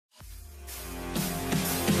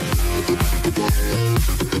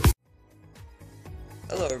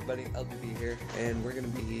everybody, LBB here, and we're gonna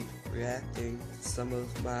be reacting to some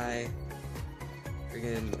of my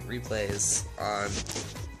friggin' replays on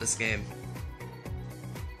this game.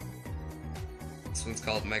 This one's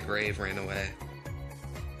called My Grave Ran Away.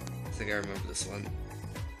 I think I remember this one.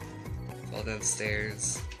 Fall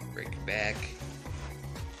downstairs, break your back.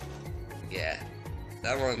 Yeah,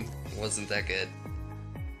 that one wasn't that good.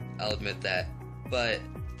 I'll admit that, but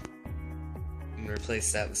I'm gonna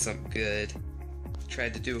replace that with something good.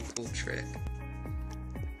 Tried to do a cool trick.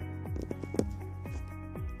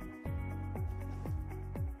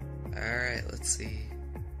 Alright, let's see.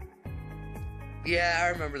 Yeah, I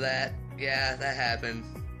remember that. Yeah, that happened.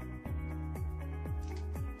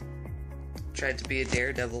 Tried to be a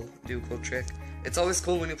daredevil, do a cool trick. It's always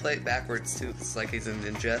cool when you play it backwards too. It's like he's a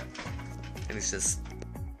ninja, and he's just.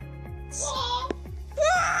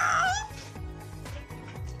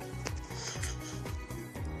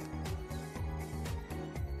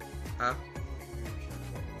 Huh?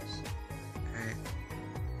 Alright.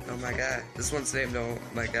 Oh my god. This one's named Oh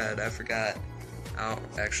my god, I forgot. I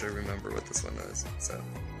don't actually remember what this one is, so.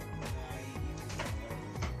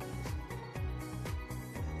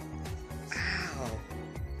 Ow.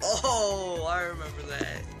 Oh, I remember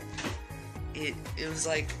that. It was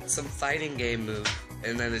like some fighting game move,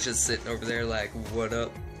 and then it's just sitting over there like, what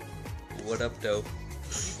up? What up, dope?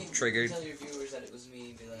 Triggered. Tell your viewers that it was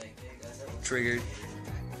me, be like, hey guys, that was Triggered.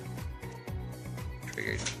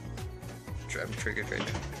 Triggered. I'm triggered right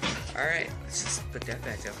now. Alright, let's just put that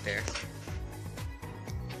back up there.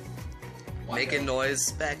 Making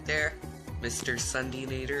noise back there, Mr.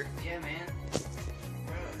 SsundeeNator. Yeah, man.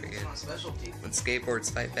 Bro, it's my specialty. When skateboards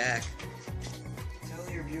fight back. Tell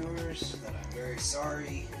your viewers that I'm very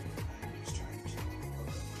sorry. I'm just trying to hook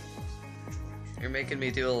up. You're making me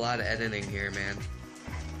do a lot of editing here, man.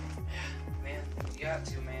 Man, you got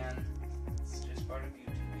to, man. It's just part of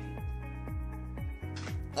YouTube.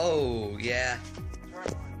 Oh, yeah.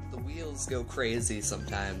 The wheels go crazy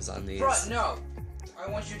sometimes on these. Bro, no! I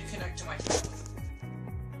want you to connect to my phone.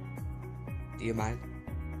 Do you mind?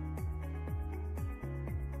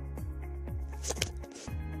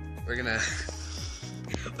 We're gonna...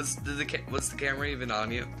 was the camera even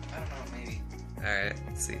on you? I don't know, maybe. Alright,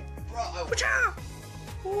 let's see. Bro, Watch out!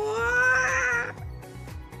 What?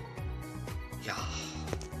 Yeah.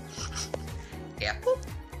 Yeah.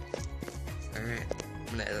 Alright, I'm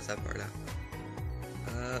gonna edit that part out.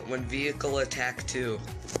 When vehicle attack 2.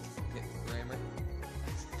 Grammar?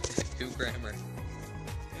 Who grammar?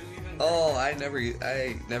 Oh, I never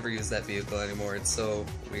use that vehicle anymore. It's so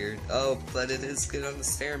weird. Oh, but it is good on the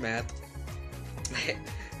stair map.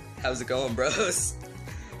 How's it going, bros?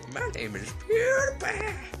 My name is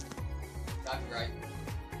PewDiePie. Copyright.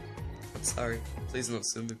 I'm sorry. Please don't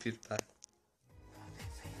sue me, PewDiePie.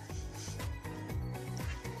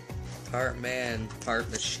 Part man, part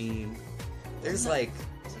machine. There's like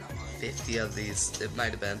 50 of these. It might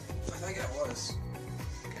have been. I think it was.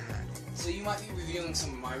 God. So you might be reviewing some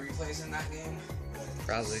of my replays in that game?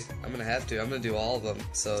 Probably. I'm gonna have to. I'm gonna do all of them.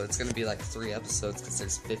 So it's gonna be like 3 episodes because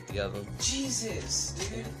there's 50 of them. Jesus,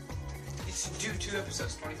 dude. It's do 2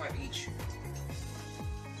 episodes, 25 each.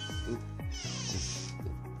 Oop.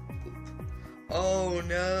 Oh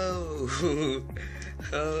no!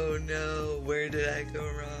 Oh no! Where did I go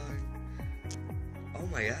wrong? Oh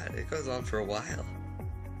my god, it goes on for a while.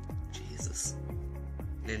 Jesus.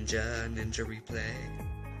 Ninja replay.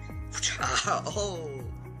 Oh!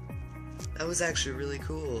 That was actually really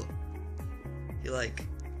cool. He like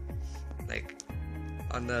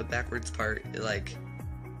on the backwards part,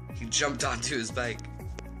 he jumped onto his bike.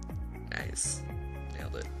 Nice.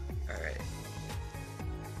 Nailed it. Alright.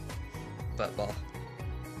 Butt ball.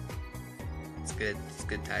 It's good. It's a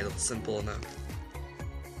good title. Simple enough.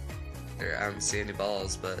 There, I don't see any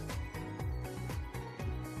balls, but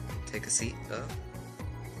take a seat. Oh.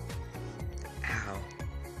 Ow.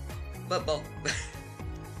 Butt ball.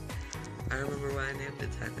 I remember why I named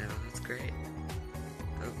it that now. That's great.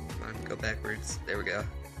 Oh, come on, go backwards. There we go.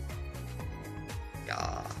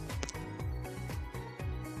 Yeah.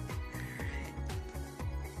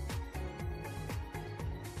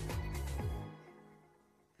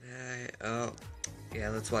 Alright, oh. Yeah,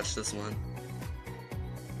 let's watch this one.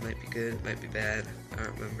 Might be good, it might be bad. I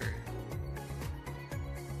don't remember.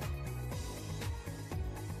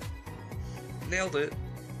 Nailed it.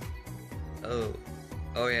 Oh.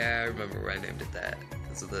 Oh yeah, I remember why I named it that.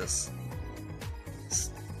 Because of this.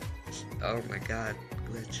 Oh my god.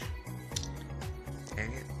 Glitch.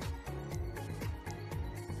 Dang it.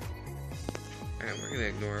 Alright, we're gonna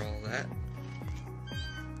ignore all that.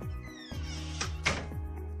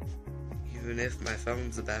 Even if my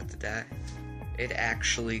phone's about to die. It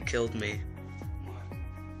actually killed me. What?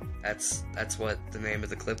 That's what the name of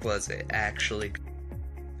the clip was. It actually.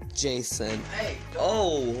 Jason. Hey, don't.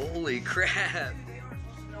 Oh, holy crap. Dude, they aren't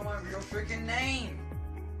supposed to know my real freaking name.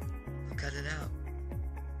 Cut it out,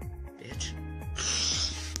 bitch.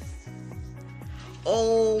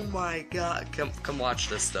 Oh my god. Come watch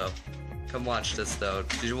this though. Come watch this though.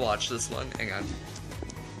 Did you watch this one? Hang on.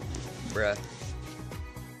 Bruh.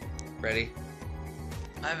 Ready?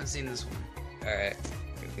 I haven't seen this one. Alright.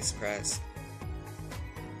 Gonna be surprised.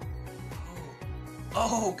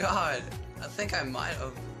 Oh God. I think I might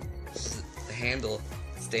have. The handle.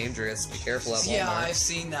 It's dangerous. Be careful at Walmart. Yeah, I've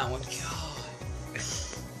seen that one. God. That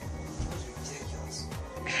was ridiculous.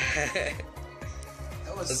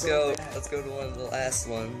 That was Let's so go. bad. Let's go to one of the last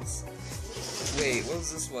ones. Wait, what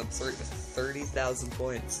was this one? 30,000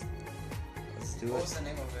 points. Let's do What it. was the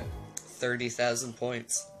name of it? 30,000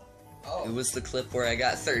 points. Oh. It was the clip where I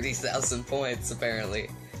got 30,000 points, apparently.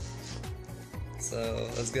 So,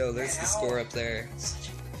 let's go. There's the score up there. Such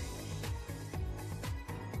a-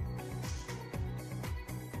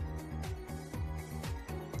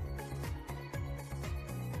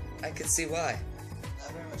 I can see why.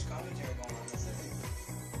 Not very much commentary going on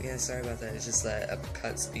with it. Yeah, sorry about that. It's just that I'm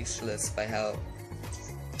cut speechless by how...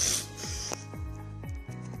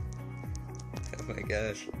 Oh my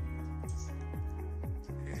gosh.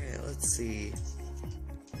 Alright, let's see.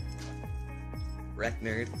 Wreck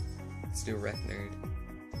Nerd. Let's do Wreck Nerd.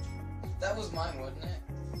 That was mine, wasn't it?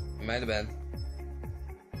 It might have been.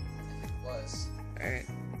 It was. Alright,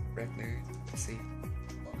 Wreck Nerd. Let's see.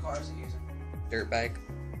 What car is it using? Dirt bike.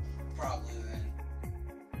 Probably then.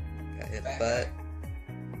 Got hit Back butt. back.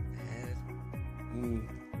 Head. Ooh.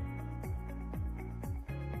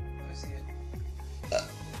 Let me see it.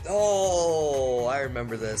 Oh, I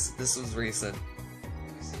remember this. This was recent.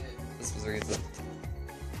 Let me see it. This was recent.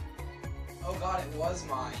 Oh God, it was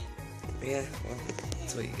mine. Yeah, well,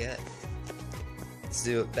 that's what you get. Let's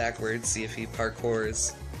do it backwards, see if he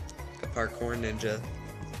parkours. A parkour ninja.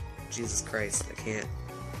 Jesus Christ, I can't.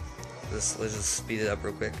 Let's just speed it up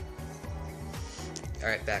real quick.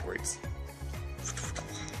 Alright, backwards.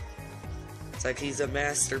 It's like he's a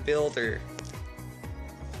master builder.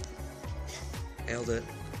 Nailed it.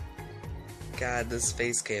 God, this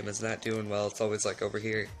face cam is not doing well. It's always like over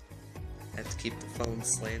here. I have to keep the phone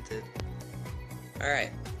slanted.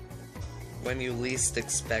 Alright. When you least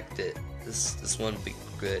expect it. This one will be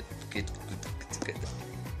good.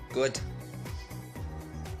 Good.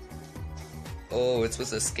 Oh, it's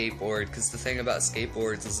with a skateboard, because the thing about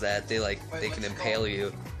skateboards is that they Wait, they can what's it impale called?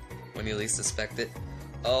 you when you least expect it.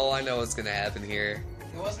 Oh, I know what's gonna happen here.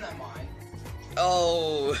 It wasn't at mine.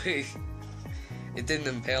 Oh, it didn't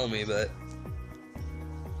impale me, but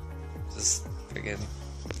just friggin',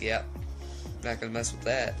 yep. Not gonna mess with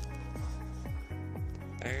that.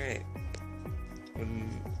 All right.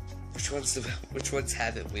 Which ones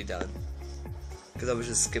haven't we done? Because I was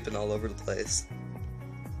just skipping all over the place.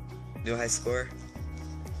 New high score.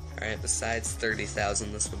 All right. Besides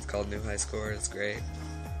 30,000, this one's called New High Score. It's great.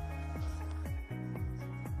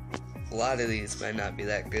 A lot of these might not be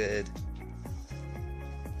that good.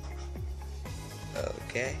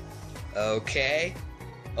 Okay. Okay.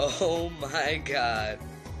 Oh my god.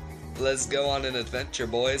 Let's go on an adventure,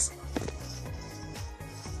 boys.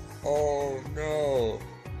 Oh no.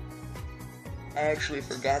 I actually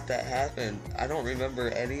forgot that happened. I don't remember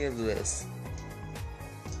any of this.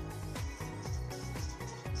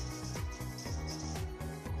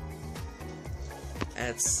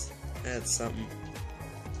 That's something.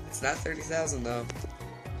 It's not 30,000 though.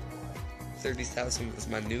 30,000 was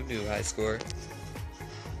my new high score.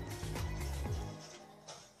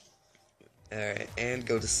 Alright, and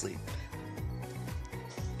go to sleep.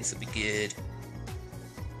 This will be good.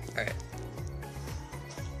 Alright.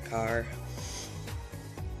 Car.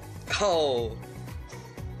 Oh!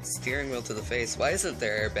 Steering wheel to the face. Why isn't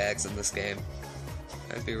there airbags in this game?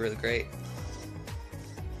 That'd be really great.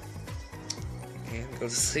 And go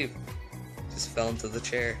to sleep. Just fell into the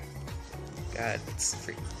chair. God, it's a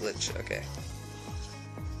freaking glitch. Okay.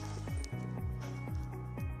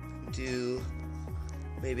 Do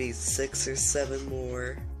maybe 6 or 7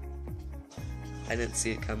 more. I didn't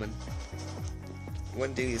see it coming.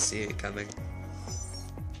 When do you see it coming?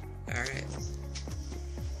 Alright.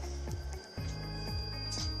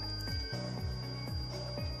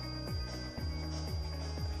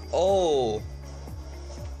 Oh!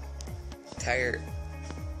 Tire.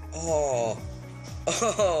 Oh!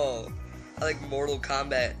 Oh! I like Mortal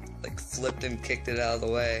Kombat, like flipped and kicked it out of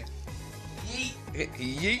the way. Yeet.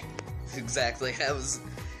 Yeet! Exactly, that was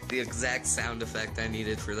the exact sound effect I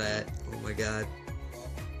needed for that. Oh my god.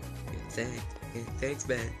 Yeah, dang. Thanks,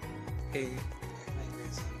 man. Hey.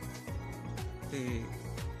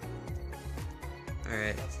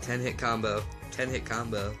 Alright, 10-hit combo. 10-hit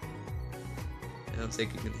combo. I don't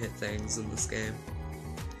think you can hit things in this game.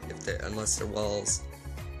 Unless they're walls.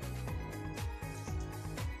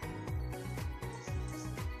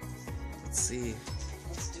 Let's see.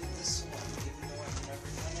 Let's do this one. Even though I've never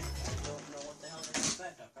done it, I don't know what the hell to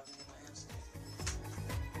expect. I'll probably get my hands on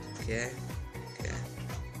it. Okay. Okay.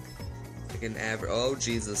 Like an average. Oh,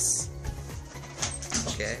 Jesus.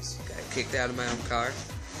 Okay. Got kicked out of my own car.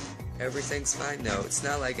 Everything's fine. No, it's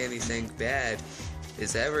not like anything bad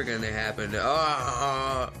is ever gonna happen.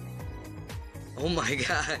 Oh my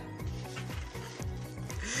God.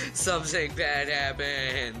 Something bad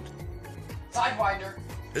happened. Sidewinder.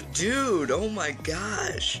 Dude, oh my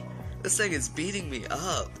gosh. This thing is beating me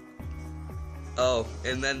up. Oh,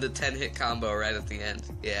 and then the 10-hit combo right at the end.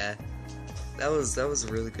 Yeah. That was a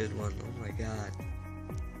really good one. Oh my God.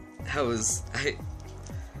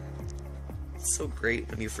 It's so great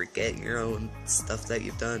when you forget your own stuff that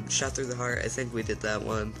you've done. Shot through the heart. I think we did that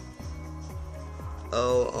one.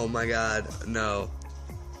 Oh my God. No.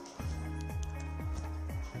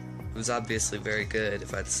 It was obviously very good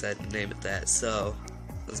if I'd said name it that, so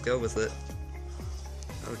let's go with it.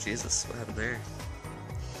 Oh Jesus, what happened there?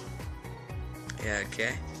 Yeah,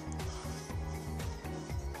 okay.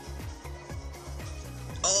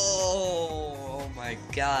 Oh my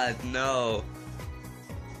God, no.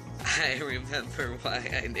 I remember why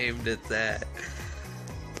I named it that.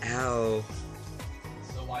 Ow.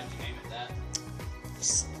 So why'd you name it that?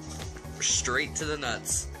 Straight to the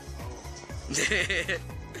nuts.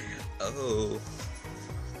 Oh.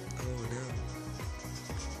 Oh no.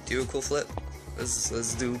 Do a cool flip.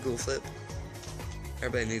 Let's do a cool flip.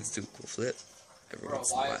 Everybody needs to do a cool flip. Bro,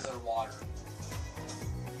 why is there water?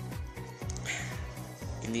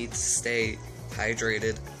 You need to stay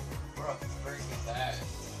hydrated. Bro, freaking that.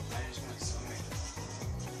 I just went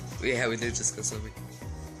swimming. Yeah, we did just go swimming.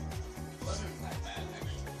 It wasn't that bad,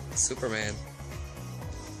 actually. Superman.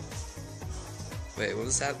 Wait, what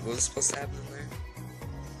was that? What was supposed to happen in there?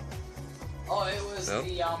 Oh, it was Nope.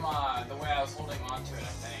 the way I was holding on to it, I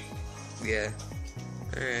think. Yeah.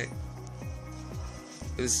 Alright.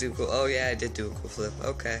 It was too cool. Oh yeah, I did do a cool flip.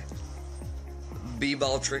 Okay.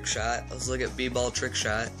 B-ball trick shot. Let's look at B-ball trick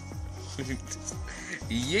shot.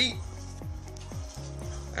 Yeet!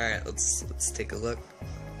 Alright, let's take a look.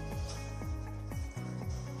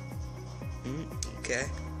 Okay.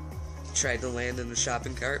 Tried to land in the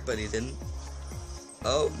shopping cart, but he didn't.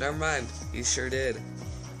 Oh, never mind. He sure did.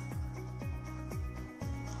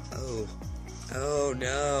 Oh. Oh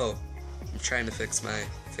no. I'm trying to fix my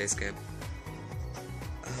face cam.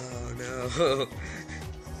 Oh no.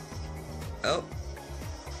 Oh.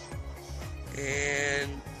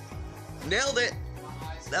 And nailed it.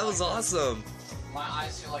 That was awesome. My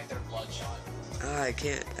eyes feel like they're bloodshot. Ah, I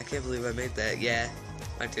can't believe I made that. Yeah,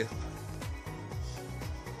 mine too.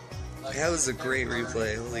 Like, That was a they're great burning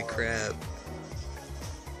replay. Holy for- crap.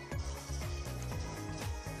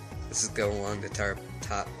 This is going along the tarp.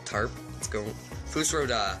 Let's go.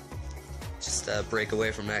 Fusroda. Just break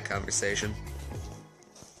away from that conversation.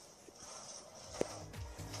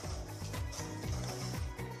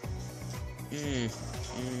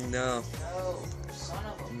 No. No, son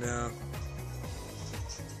of a... No.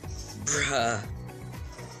 Bruh.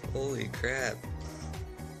 Holy crap.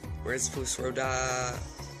 Where's Fusroda?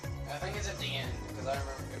 I think it's at the end, because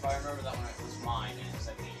if I remember that one, it was mine, and it was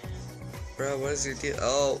at the end. Bro, what is your deal?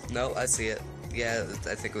 Oh, no, I see it. Yeah,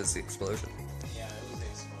 I think it was the explosion. Yeah, it was the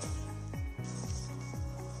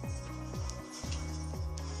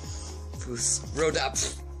explosion. Fusroda.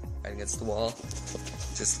 Right against the wall.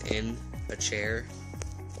 Just in a chair.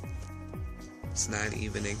 It's not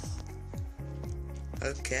evening.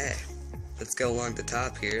 Okay. Let's go along the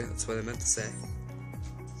top here. That's what I meant to say.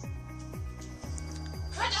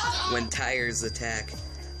 When tires attack.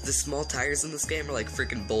 The small tires in this game are like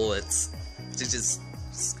freaking bullets. To just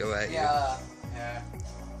go at you. Yeah.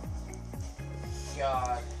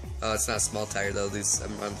 God. Oh, it's not a small tire though. I'm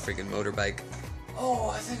on a freaking motorbike. Oh,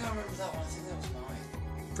 I think I remember that one. I think that was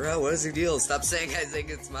mine. Bro, what is your deal? Stop saying I think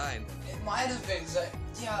it's mine. It might have been,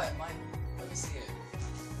 yeah, it might. Let me see it.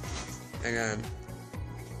 Hang on.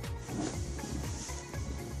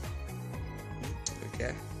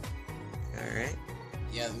 Okay. Alright.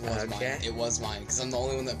 Yeah, it was Okay. mine. It was mine, because I'm the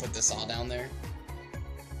only one that put the saw down there.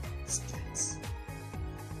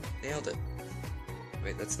 Nailed it.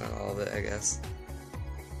 Wait, that's not all of it, I guess.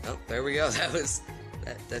 Oh, there we go. That was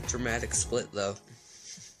that dramatic split though.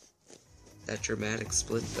 That dramatic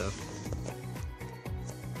split though.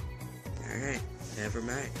 Alright, never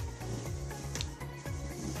mind.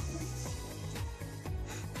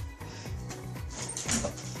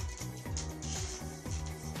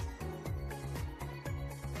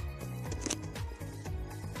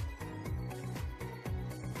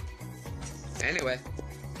 Anyway.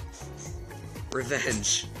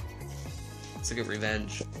 Revenge. Let's look at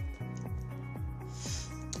revenge.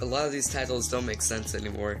 A lot of these titles don't make sense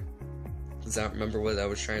anymore, because I don't remember what I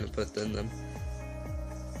was trying to put in them.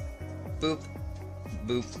 Boop.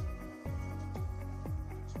 Boop.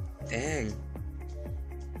 Dang.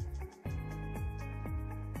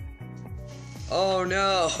 Oh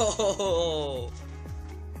no!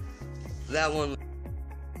 That one.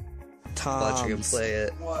 Watching him play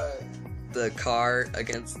it. What? The car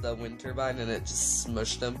against the wind turbine and it just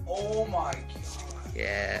smushed him. Oh my god.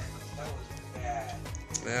 Yeah. That was bad.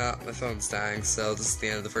 Yeah, my phone's dying, so this is the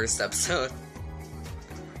end of the first episode.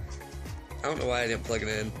 I don't know why I didn't plug it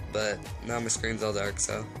in, but now my screen's all dark,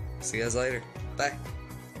 so see you guys later. Bye.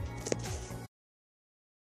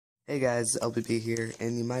 Hey guys, LBB here,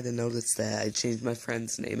 and you might have noticed that I changed my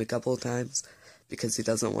friend's name a couple of times because he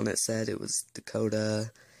doesn't want it said it was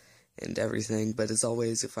Dakota and everything, but as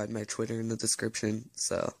always, you'll find my Twitter in the description,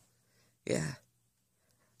 so yeah.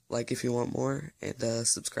 Like if you want more, and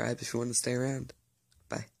subscribe if you want to stay around.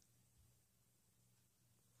 Bye.